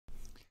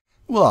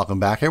Welcome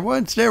back,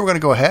 everyone. Today we're going to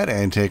go ahead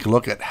and take a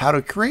look at how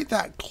to create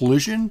that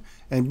collision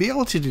and be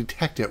able to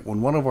detect it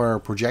when one of our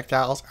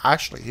projectiles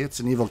actually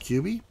hits an Evil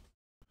Cubie.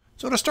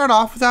 So to start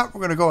off with that, we're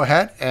going to go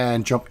ahead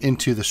and jump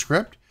into the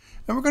script,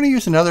 and we're going to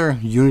use another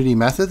Unity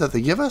method that they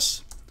give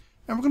us,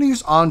 and we're going to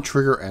use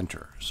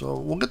onTriggerEnter. So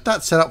we'll get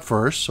that set up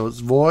first. So it's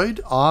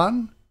void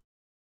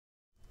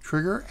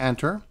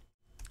onTriggerEnter.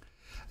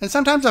 And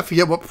sometimes I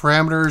forget what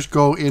parameters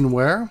go in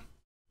where.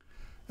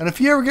 And if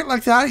you ever get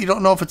like that, you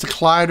don't know if it's a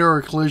collider or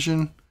a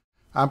collision.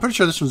 I'm pretty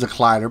sure this one's a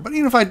collider, but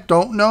even if I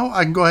don't know,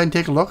 I can go ahead and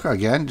take a look.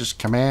 Again, just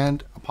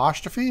Command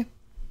apostrophe.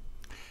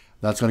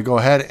 That's going to go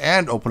ahead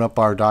and open up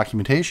our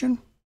documentation.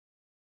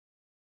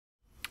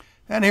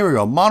 And here we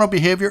go, mono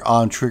behavior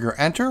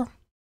onTriggerEnter.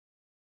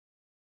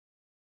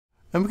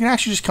 And we can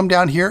actually just come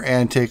down here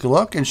and take a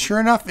look. And sure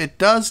enough, it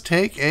does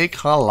take a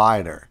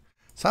collider.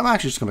 So I'm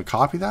actually just going to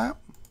copy that.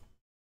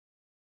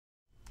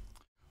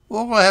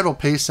 We'll go ahead, we'll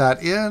paste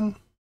that in.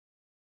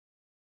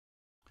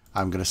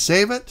 I'm going to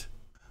save it.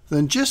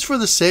 Then just for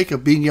the sake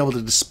of being able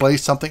to display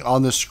something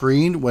on the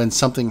screen when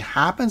something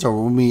happens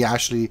or when we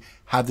actually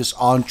have this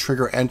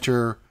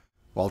onTriggerEnter,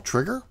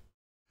 trigger,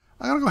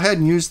 I'm going to go ahead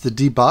and use the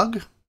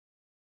Debug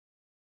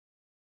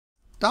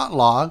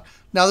Log.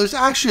 Now there's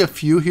actually a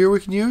few here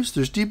we can use.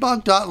 There's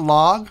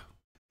Debug.log,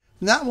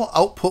 and that will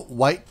output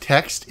white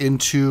text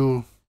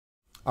into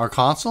our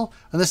console.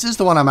 And this is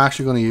the one I'm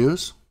actually going to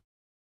use.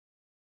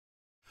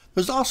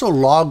 There's also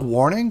log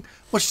warning,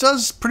 which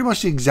does pretty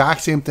much the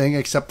exact same thing,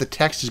 except the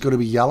text is going to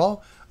be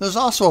yellow. There's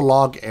also a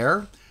log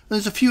error.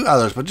 There's a few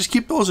others, but just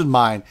keep those in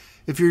mind.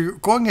 If you're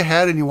going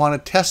ahead and you want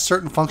to test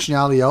certain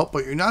functionality out,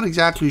 but you're not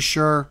exactly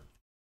sure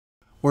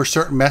where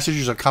certain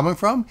messages are coming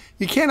from,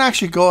 you can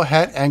actually go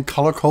ahead and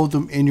color code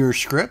them in your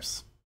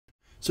scripts.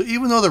 So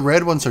even though the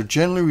red ones are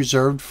generally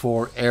reserved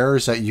for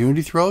errors that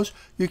Unity throws,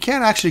 you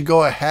can actually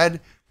go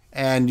ahead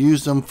and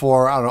use them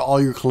for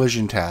all your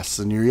collision tests,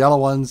 and your yellow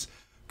ones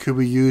could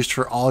be used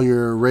for all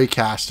your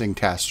raycasting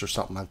tests or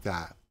something like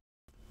that.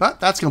 But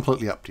that's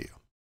completely up to you.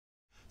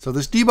 So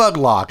this debug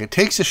log, it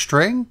takes a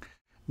string.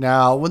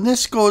 Now, when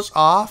this goes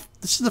off,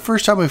 this is the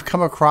first time we've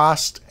come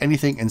across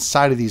anything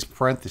inside of these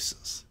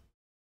parentheses.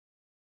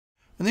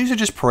 And these are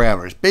just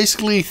parameters,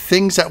 basically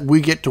things that we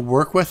get to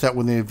work with that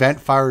when the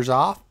event fires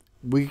off,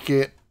 we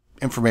get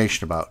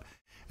information about.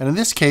 And in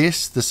this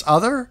case, this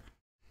other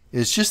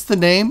is just the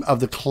name of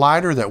the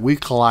collider that we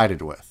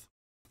collided with.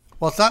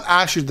 Well, it's not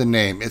actually the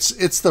name,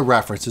 it's the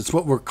reference. It's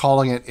what we're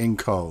calling it in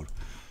code.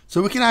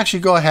 So we can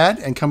actually go ahead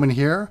and come in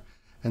here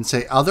and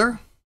say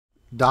other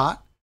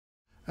dot,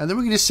 and then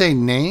we can just say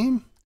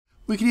name.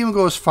 We can even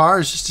go as far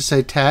as just to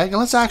say tag, and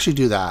let's actually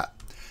do that.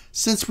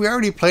 Since we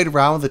already played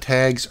around with the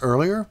tags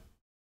earlier,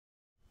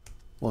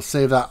 we'll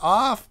save that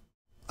off.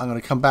 I'm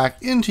going to come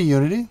back into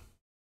Unity.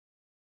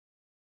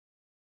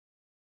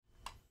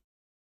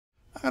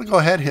 I'm going to go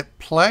ahead and hit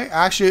play.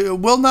 Actually, it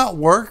will not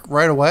work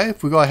right away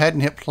if we go ahead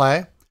and hit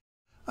play.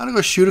 I'm going to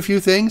go shoot a few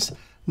things.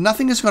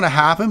 Nothing is going to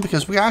happen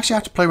because we actually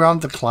have to play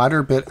around with the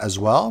collider a bit as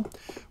well.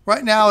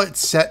 Right now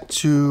it's set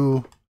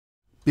to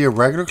be a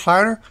regular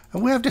collider,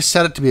 and we have to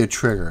set it to be a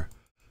trigger.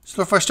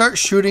 So if I start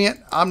shooting it,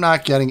 I'm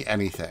not getting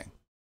anything.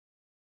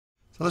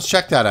 So let's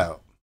check that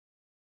out.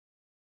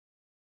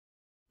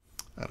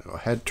 I'm going to go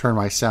ahead and turn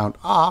my sound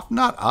off,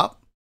 not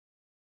up.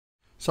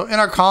 So in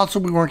our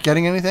console we weren't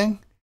getting anything.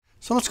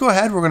 So let's go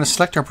ahead, we're going to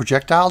select our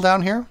projectile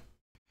down here.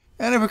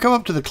 And if we come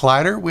up to the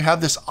collider, we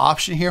have this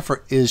option here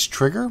for is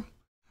trigger.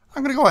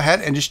 I'm going to go ahead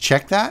and just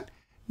check that.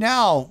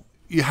 Now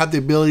you have the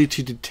ability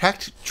to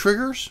detect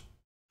triggers,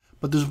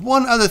 but there's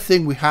one other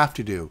thing we have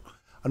to do.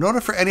 In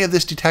order for any of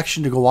this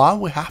detection to go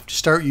on, we have to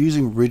start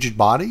using rigid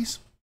bodies.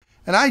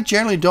 And I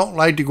generally don't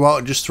like to go out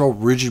and just throw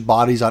rigid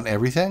bodies on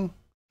everything.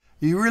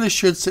 You really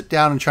should sit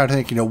down and try to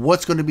think,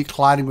 what's going to be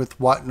colliding with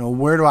what,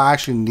 where do I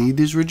actually need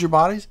these rigid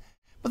bodies?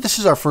 But this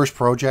is our first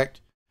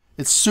project.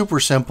 It's super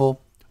simple.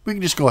 We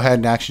can just go ahead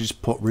and actually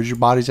just put rigid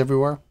bodies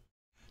everywhere.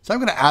 So I'm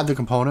going to add the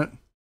component.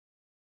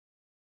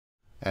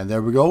 And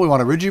there we go. We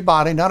want a rigid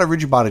body, not a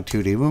rigid body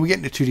 2D. When we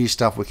get into 2D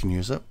stuff, we can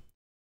use it.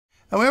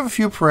 And we have a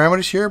few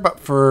parameters here, but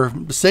for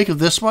the sake of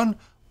this one,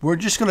 we're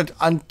just going to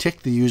untick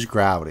the use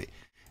gravity.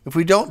 If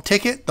we don't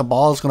tick it, the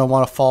ball is going to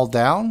want to fall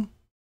down.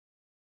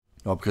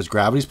 Because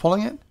gravity's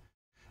pulling it.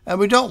 And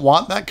we don't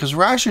want that because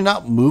we're actually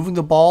not moving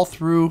the ball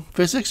through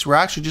physics. We're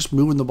actually just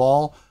moving the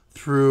ball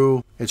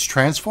through its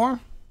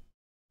transform.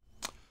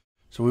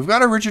 So we've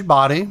got a rigid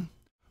body.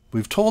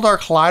 We've told our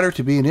collider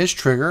to be an is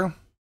trigger.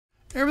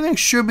 Everything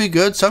should be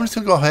good. So I'm just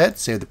going to go ahead,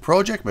 save the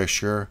project, make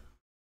sure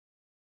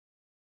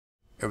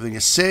everything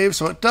is saved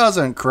so it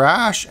doesn't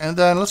crash. And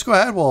then let's go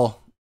ahead, we'll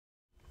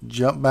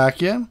jump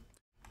back in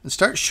and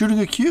start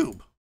shooting a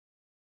cube.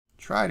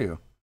 Try to.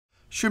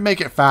 Should make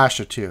it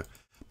faster too.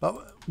 But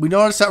we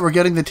notice that we're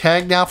getting the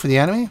tag now for the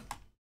enemy.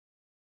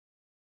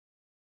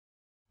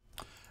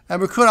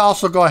 And we could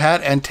also go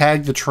ahead and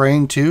tag the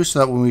train too, so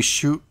that when we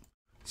shoot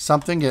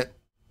something, it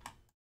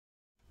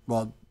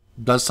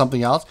does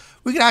something else.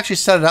 We can actually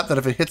set it up that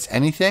if it hits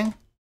anything,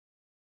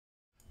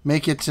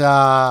 make it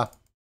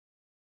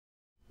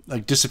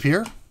like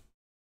disappear.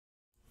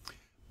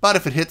 But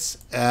if it hits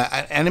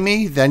an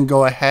enemy, then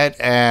go ahead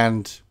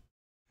and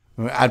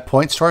add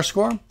points to our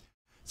score.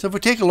 So if we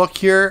take a look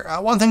here,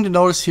 one thing to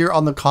notice here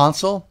on the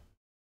console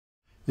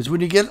is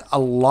when you get a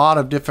lot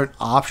of different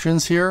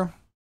options here,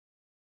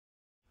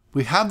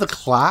 we have the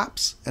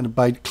collapse, and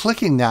by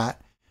clicking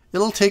that,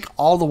 it'll take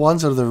all the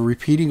ones that are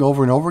repeating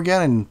over and over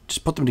again and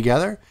just put them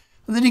together.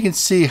 And then you can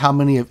see how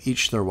many of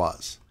each there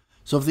was.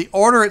 So if the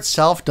order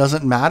itself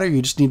doesn't matter,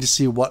 you just need to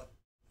see what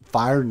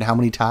fired and how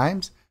many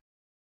times.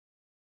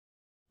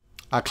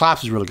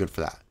 Collapse is really good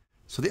for that.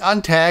 So the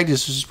untagged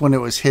is just when it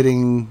was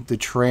hitting the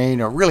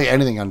train or really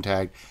anything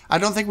untagged. I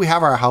don't think we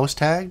have our house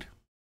tagged.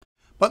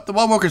 But the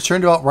one we're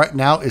concerned about right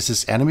now is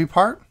this enemy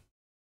part.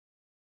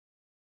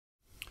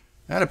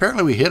 And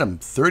apparently we hit him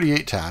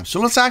 38 times. So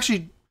let's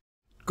actually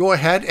go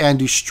ahead and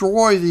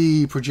destroy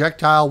the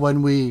projectile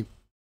when we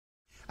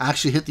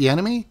actually hit the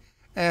enemy.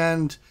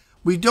 And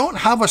we don't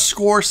have a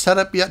score set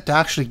up yet to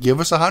actually give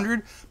us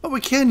 100, but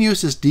we can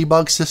use this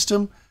debug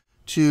system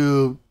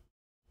to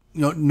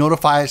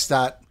notify us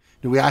that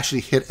we actually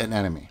hit an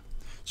enemy.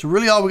 So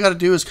really all we got to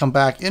do is come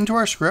back into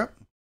our script.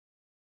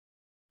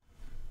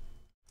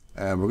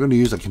 And we're going to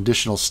use a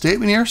conditional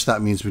statement here. So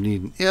that means we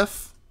need an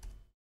if.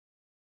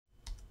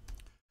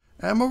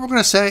 And what we're going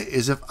to say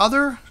is if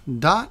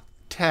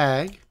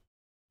other.tag,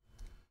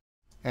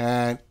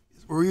 and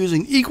we're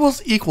using equals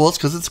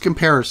because it's a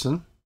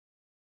comparison.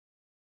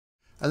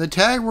 And the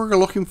tag we're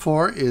looking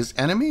for is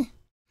enemy.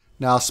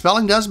 Now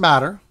spelling does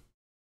matter.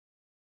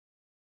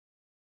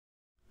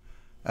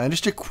 And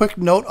just a quick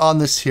note on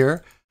this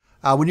here.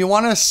 When you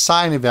want to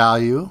assign a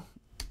value,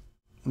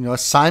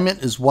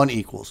 assignment is 1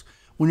 equals.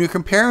 When you're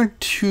comparing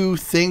two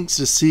things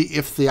to see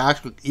if they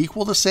actually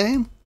equal the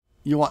same,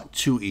 you want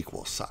 2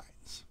 equal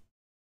signs.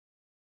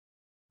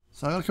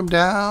 So I'm going to come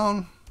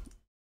down.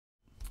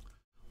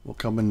 We'll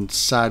come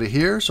inside of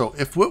here. So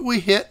if what we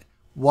hit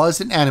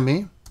was an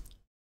enemy,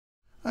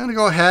 I'm going to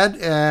go ahead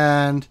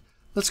and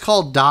let's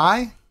call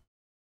die.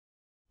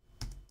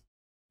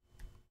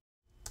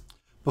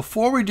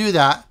 Before we do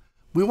that,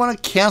 we want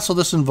to cancel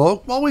this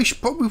invoke. Well, we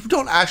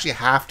don't actually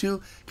have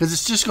to because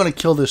it's just going to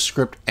kill this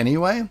script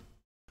anyway.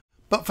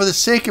 But for the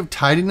sake of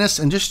tidiness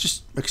and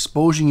just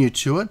exposing you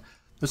to it,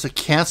 there's a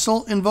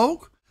cancel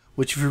invoke,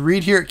 which if you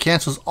read here, it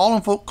cancels all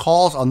invoke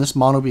calls on this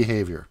mono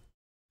behavior.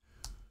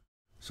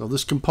 So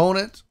this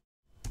component,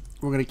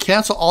 we're going to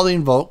cancel all the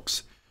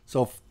invokes.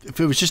 So if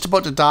it was just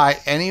about to die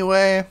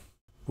anyway,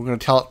 we're going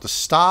to tell it to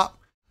stop.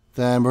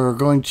 Then we're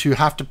going to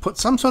have to put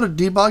some sort of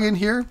debug in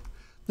here.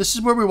 This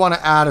is where we want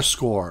to add a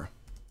score.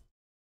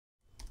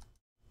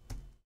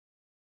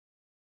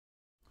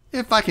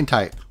 If I can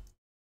type.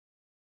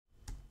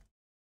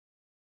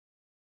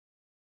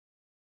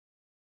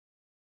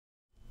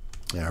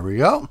 There we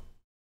go.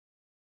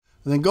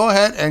 And then go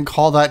ahead and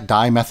call that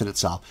die method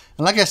itself.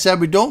 And like I said,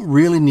 we don't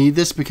really need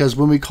this because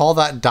when we call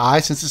that die,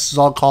 since this is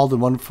all called in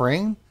one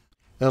frame,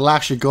 it'll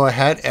actually go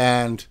ahead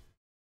and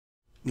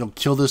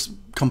kill this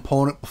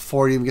component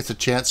before it even gets a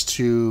chance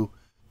to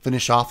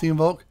finish off the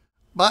invoke.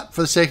 But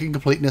for the sake of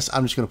completeness,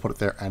 I'm just going to put it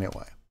there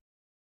anyway.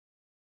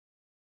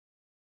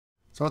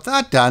 So with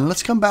that done,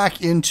 let's come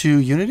back into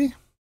Unity.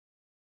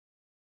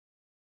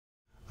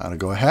 I'm going to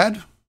go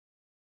ahead.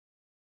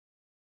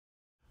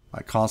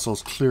 My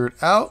console's cleared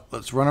out.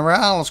 Let's run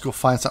around. Let's go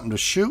find something to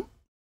shoot.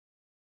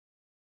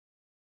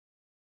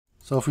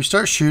 So if we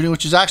start shooting,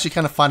 which is actually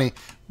kind of funny,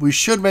 we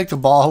should make the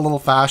ball a little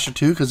faster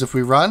too, because if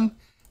we run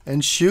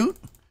and shoot,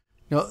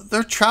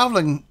 they're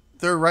traveling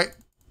their right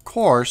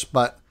course,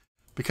 but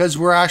because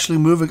we're actually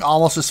moving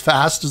almost as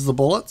fast as the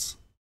bullets,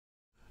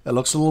 it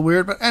looks a little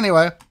weird. But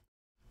anyway,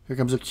 here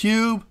comes a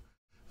cube.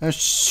 And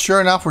sure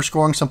enough, we're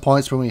scoring some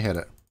points when we hit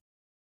it.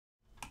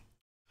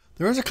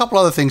 There is a couple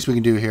other things we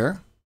can do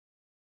here.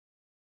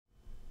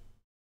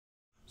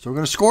 So we're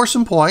going to score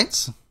some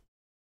points.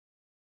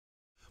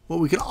 What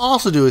we can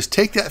also do is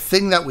take that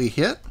thing that we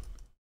hit,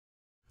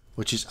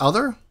 which is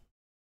other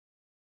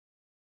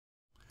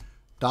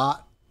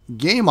dot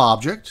game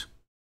object.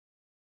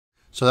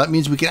 So that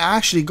means we can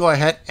actually go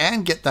ahead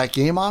and get that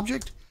game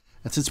object.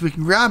 And since we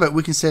can grab it,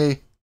 we can say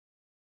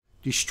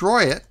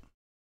destroy it.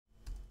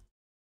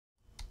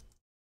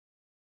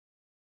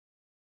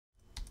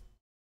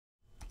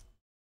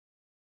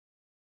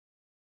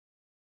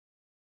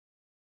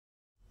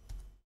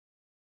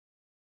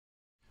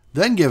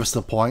 Then give us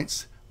the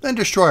points, then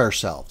destroy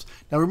ourselves.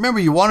 Now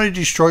remember, you want to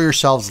destroy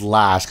yourselves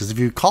last, because if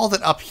you called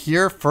it up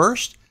here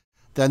first,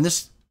 then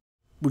this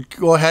would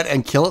go ahead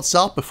and kill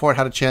itself before it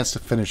had a chance to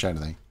finish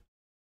anything.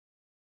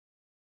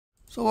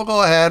 So we'll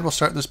go ahead, we'll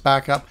start this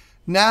back up.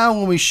 Now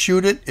when we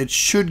shoot it, it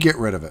should get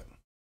rid of it.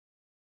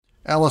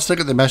 And we'll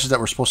stick at the message that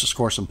we're supposed to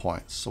score some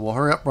points. So we'll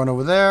hurry up, run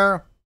over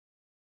there.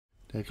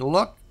 Take a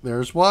look,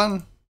 there's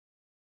one.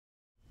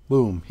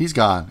 Boom, he's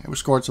gone. And we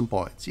scored some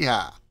points,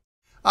 yeah.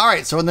 All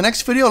right, so in the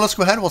next video, let's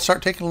go ahead and we'll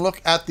start taking a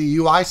look at the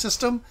UI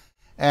system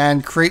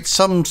and create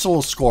some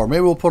little score.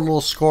 Maybe we'll put a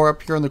little score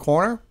up here in the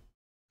corner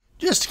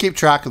just to keep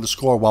track of the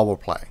score while we're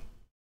playing.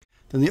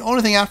 Then the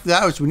only thing after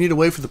that is we need to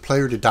wait for the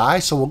player to die.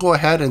 So we'll go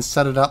ahead and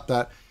set it up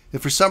that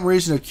If for some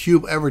reason a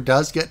cube ever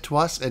does get to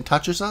us and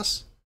touches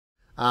us,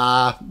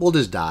 we'll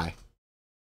just die.